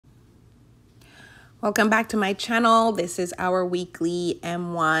Welcome back to my channel. This is our weekly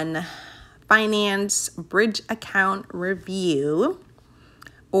M1 Finance Bridge account review.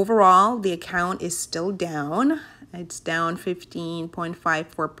 Overall, the account is still down. It's down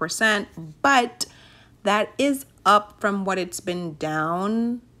 15.54%, but that is up from what it's been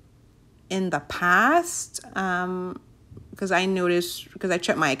down in the past. Because I noticed, because I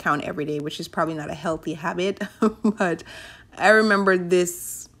check my account every day, which is probably not a healthy habit, but I remember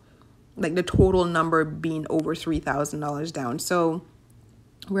this, like the total number being over $3,000 down. So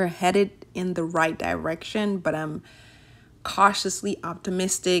we're headed in the right direction, but I'm cautiously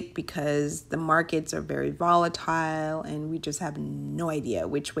optimistic because the markets are very volatile and we just have no idea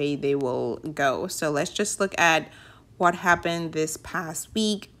which way they will go. So let's just look at what happened this past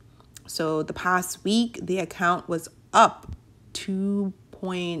week. So the past week, the account was up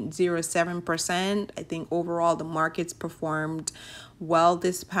 2.07%. I think overall the markets performed well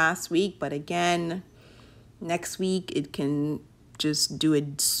this past week, but again, next week it can just do a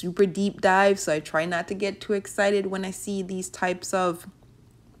super deep dive. So I try not to get too excited when I see these types of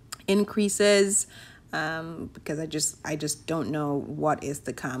increases because I just don't know what is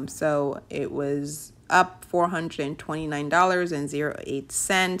to come. So it was up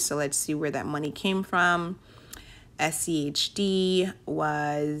 $429.08. So let's see where that money came from. SCHD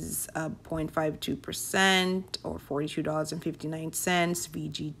was up 0.52% or $42.59.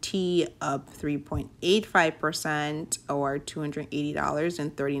 VGT up 3.85% or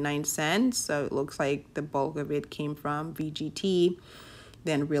 $280.39. So it looks like the bulk of it came from VGT.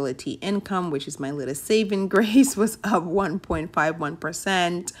 Then Realty Income, which is my little saving grace, was up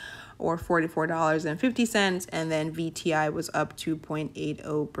 1.51% or $44.50, and then VTI was up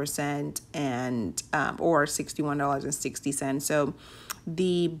 2.80% and or $61.60. So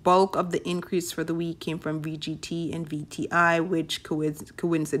the bulk of the increase for the week came from VGT and VTI, which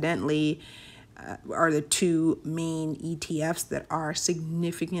coincidentally are the two main ETFs that are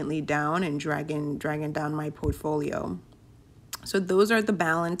significantly down and dragging down my portfolio. So those are the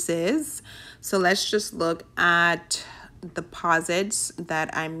balances. So let's just look at deposits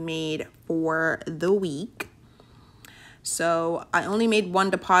that I made for the week. So I only made one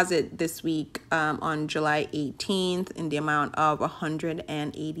deposit this week on July 18th in the amount of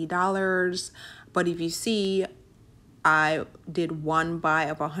 $180. But if you see, I did one buy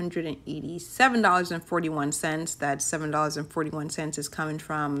of $187.41. That $7.41 is coming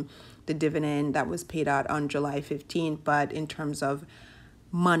from the dividend that was paid out on July 15th. But in terms of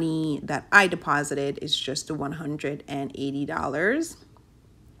money that I deposited, is just the $180.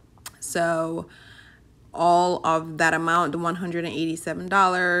 So all of that amount, the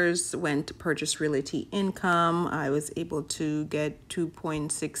 $187, went to purchase Realty Income. I was able to get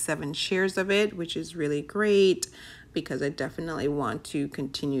 2.67 shares of it, which is really great because I definitely want to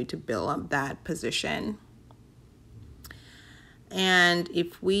continue to build up that position. And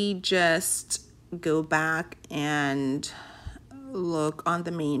if we just go back and look on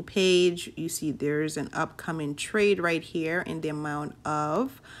the main page, you see there's an upcoming trade right here in the amount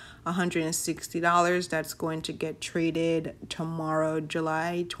of $160 that's going to get traded tomorrow,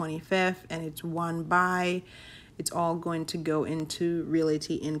 July 25th, and it's one buy. It's all going to go into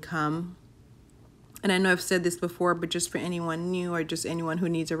Realty Income. And I know I've said this before, but just for anyone new or just anyone who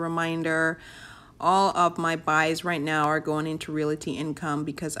needs a reminder, all of my buys right now are going into Realty Income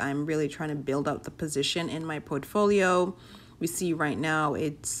because I'm really trying to build up the position in my portfolio. We see right now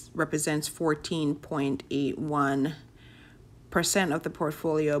it represents 14.81% of the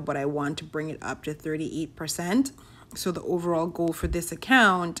portfolio, but I want to bring it up to 38%. So the overall goal for this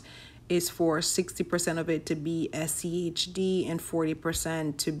account is for 60% of it to be SCHD and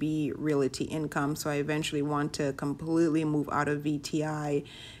 40% to be Realty Income. So I eventually want to completely move out of VTI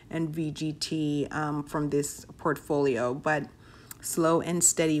and VGT from this portfolio. But slow and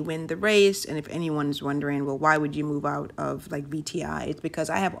steady win the race. And if anyone's wondering, well, why would you move out of like VTI? It's because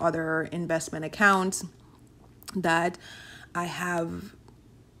I have other investment accounts that I have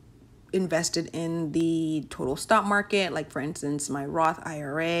invested in the total stock market. Like for instance, my Roth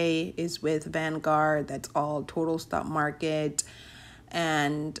IRA is with Vanguard. That's all total stock market.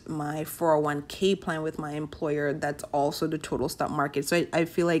 And my 401k plan with my employer, that's also the total stock market. So I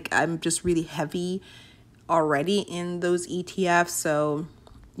feel like I'm just really heavy already in those ETFs. So,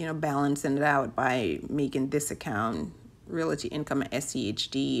 you know, balancing it out by making this account Realty Income and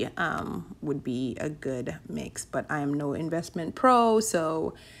SCHD would be a good mix. But I am no investment pro,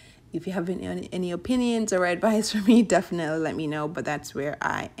 so if you have any opinions or advice for me, definitely let me know. But that's where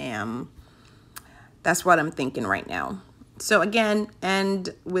I am. That's what I'm thinking right now. So again,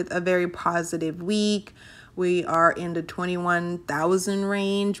 end with a very positive week We are in the 21,000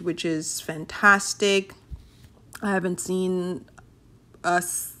 range, which is fantastic. I haven't seen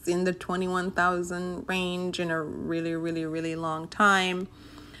us in the 21,000 range in a really long time.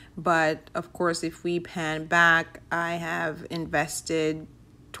 But of course, if we pan back, I have invested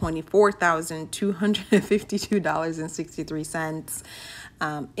 $24,252.63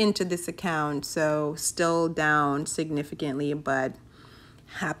 into this account. So still down significantly, but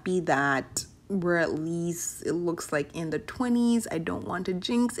happy that we're at least, it looks like, in the 20s. I don't want to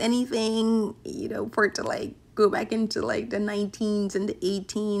jinx anything, you know, for it to like go back into like the 19s and the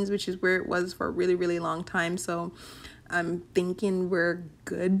 18s, which is where it was for a really long time. So I'm thinking we're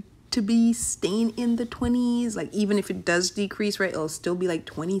good to be staying in the 20s. Like, even if it does decrease, right, it'll still be like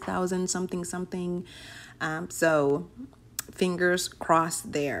 20,000 something. So fingers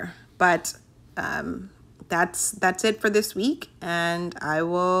crossed there. But that's it for this week, and I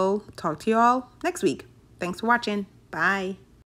will talk to you all next week. Thanks for watching. Bye.